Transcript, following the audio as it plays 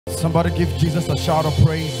Somebody give Jesus a shout of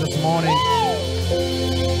praise this morning.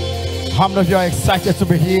 How many of you are excited to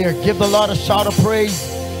be here? Give the Lord a shout of praise.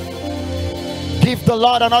 Give the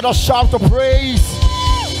Lord another shout of praise.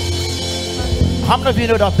 How many of you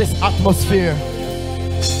know that this atmosphere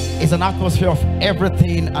is an atmosphere of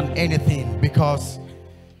everything and anything? Because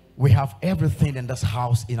we have everything in this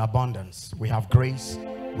house in abundance. We have grace,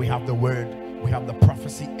 we have the word, we have the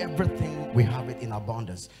prophecy, everything, we have it in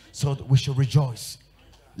abundance. So we should rejoice.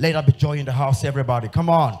 Let there be joy in the house, everybody. Come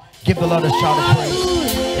on, give the Lord a shout of praise.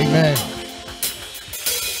 Amen.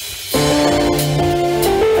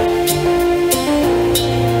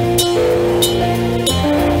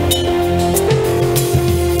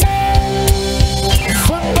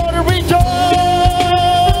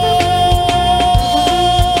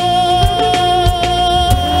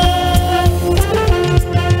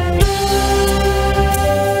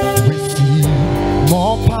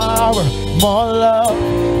 More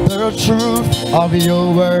love, the truth of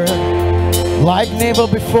your word, like never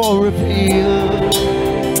before revealed.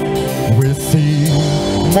 We see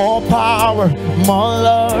more power, more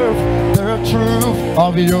love, the truth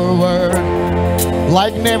of your word,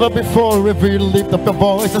 like never before revealed. Lift up your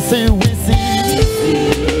voice and say, we see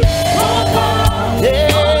more power,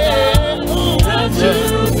 yeah, the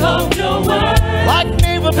truth of your word, like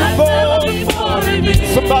never before revealed.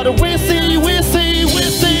 Somebody, we see, we see, we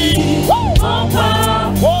see.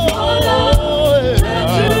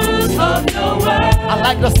 I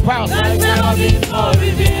like the spouse. Yeah,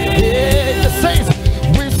 it says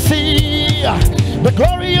we see the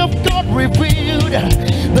glory of God revealed,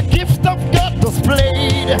 the gift of God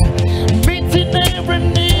displayed, meeting every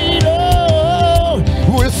need. Oh,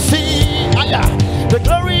 we see the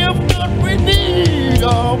glory of God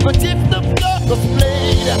revealed, the gift of God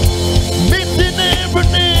displayed, meeting every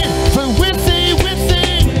need. So we see, we see,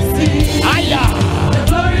 the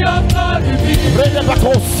glory of God revealed.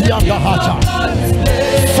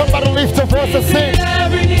 Somebody lift your voice and sing.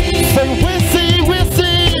 Say, we see, we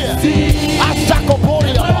see.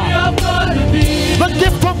 The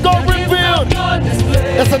gift of God revealed.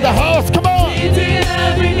 It's in the house. Come on.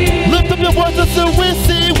 Lift up your voice and say, we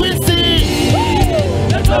see, we see.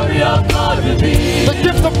 The glory of God revealed. The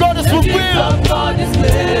gift of God is revealed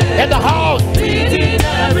in the house. Say,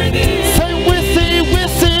 we see, we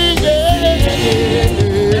see.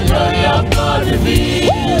 The glory of God revealed.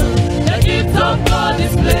 The gift of God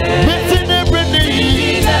displayed. Meeting every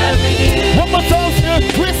need. One more time here,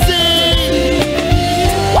 we see.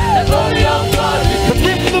 The glory of God revealed. The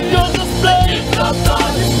gift of God displayed.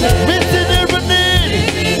 Meeting every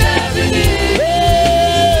need. Hey.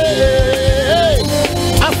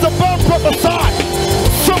 As the bird prophesied,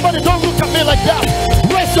 somebody don't look at me like that.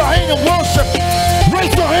 Raise your hand and worship.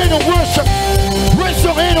 Raise your hand and worship. Raise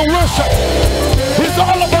your hand and worship. It's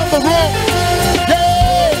all about the room.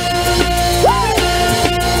 Yeah.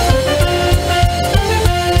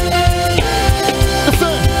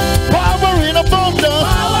 Listen. Power in abundance.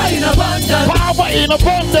 Power in abundance. Power in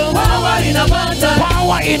abundance. Power in abundance.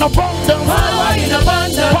 Power in abundance. Power in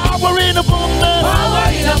abundance. Power in abundance. Power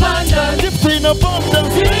in abundance. Gift in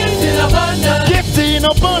abundance. Gift in abundance. Gift in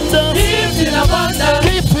abundance. Gift in abundance.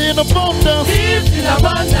 Gift in abundance. Gift in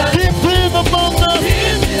abundance. Gift in abundance.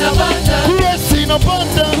 Gift in abundance. Grace in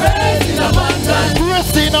abundance. Grace in abundance.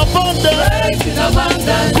 Grace in abundance.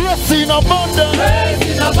 Grace in abundance. Grace in abundance. Grace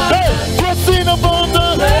in abundance. Grace in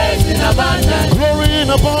abundance. Grace in abundance. Glory in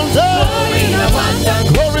abundance.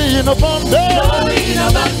 Glory in abundance. Glory in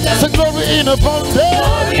abundance. Say glory in abundance.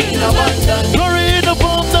 Glory in abundance. Glory in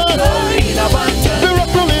abundance. Glory in abundance.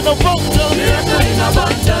 Miracle in abundance. Miracle in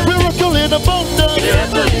abundance. Miracle in abundance.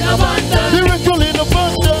 Miracle in abundance. Miracle in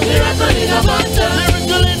abundance. Miracle in abundance.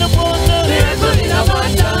 Miracle in abundance. Miracle in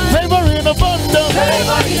abundance. Favor in abundance.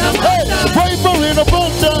 Favor in abundance. Favor in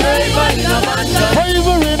abundance. Favor in abundance.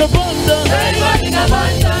 Favor in abundance. Favor in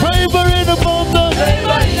abundance. Favor in abundance.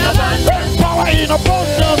 Favor in abundance. Power in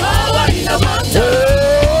abundance. Power in abundance.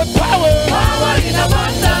 Power. Power in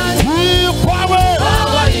abundance. Power.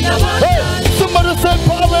 Power in abundance. Somebody say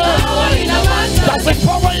power. Power in abundance. That's the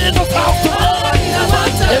power in the house today.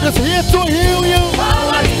 It is here to heal you.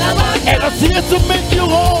 Power in abundance. And it's here to make you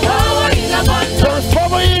whole. Power in abundance. There is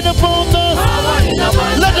power in abundance. Power in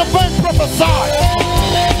abundance. Let the man prophesy.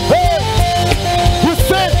 Hey, you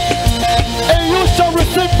said, and you shall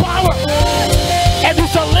receive power, and you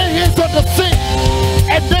shall lay hands on the sick,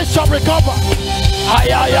 and they shall recover.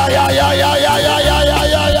 Ay, ay, ay, ay, ay, ay, ay, ay, ay,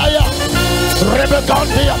 ay, ay, ay, ay. Rebecca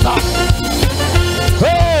Theater.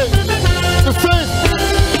 Hey, it says,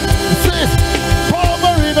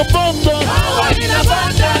 power in abundance. Power in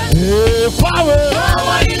abundance. Yeah, power.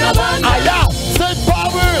 Power in abundance. Ay, say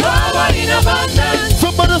power. abundance.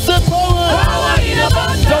 Somebody say power. Power in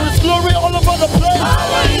abundance. There is glory all over the place.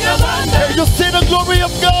 Power in abundance. Can you see the glory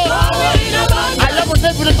of God? Power in abundance. I have an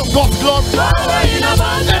evidence of God's glory. Power in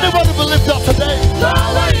abundance. Anybody believe that today?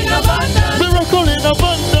 Power in abundance. Miracle in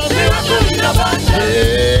abundance. Miracle in abundance.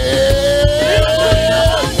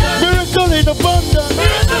 Miracle in abundance.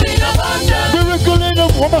 Miracle in abundance. Miracle in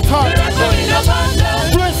abundance. One more time. Miracle in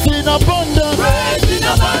abundance. Grace in abundance. Grace in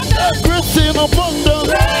abundance. Grace in abundance.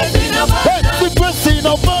 Grace in abundance. Grace in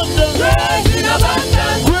abundance.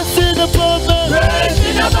 Grace in abundance. Grace in abundance. Grace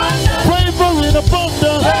in abundance. Favor in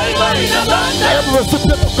abundance. Favor in abundance. I am a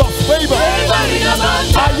recipient of God's favor. Favor in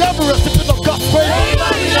abundance. I am a recipient of God's favor.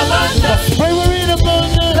 Favor in abundance. Favor in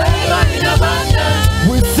abundance. Favor in abundance.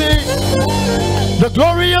 We see the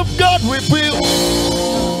glory of God revealed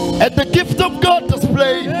and the gift of God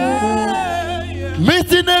displayed,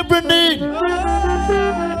 meeting every need.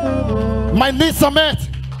 My needs are met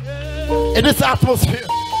in this atmosphere.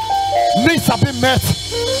 Needs have been met.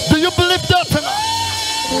 Do you believe that tonight?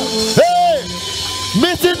 Hey,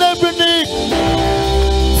 meeting every need.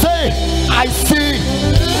 Say, I see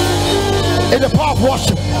in the power of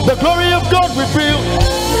worship the glory of God revealed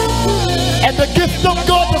and the gift of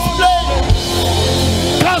God displayed.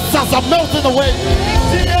 Cancers are melting away.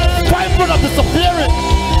 Fibroids are disappearing.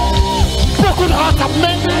 Broken hearts are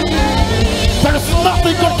mending. There is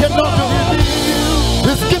nothing God cannot do.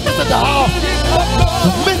 His gift is in the house.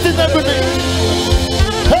 He's meeting everything.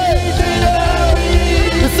 Hey,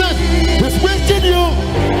 he says, he's reaching you,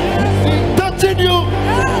 touching you,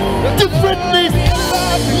 different needs,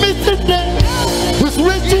 meeting them. He's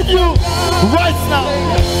reaching you right now.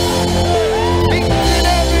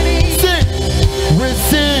 See, we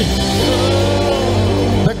see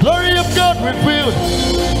the glory of God revealed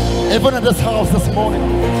even in this house this morning.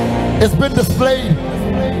 It's been displayed.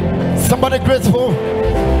 Somebody grateful,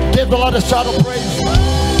 give the Lord a shout of praise.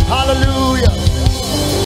 Hallelujah.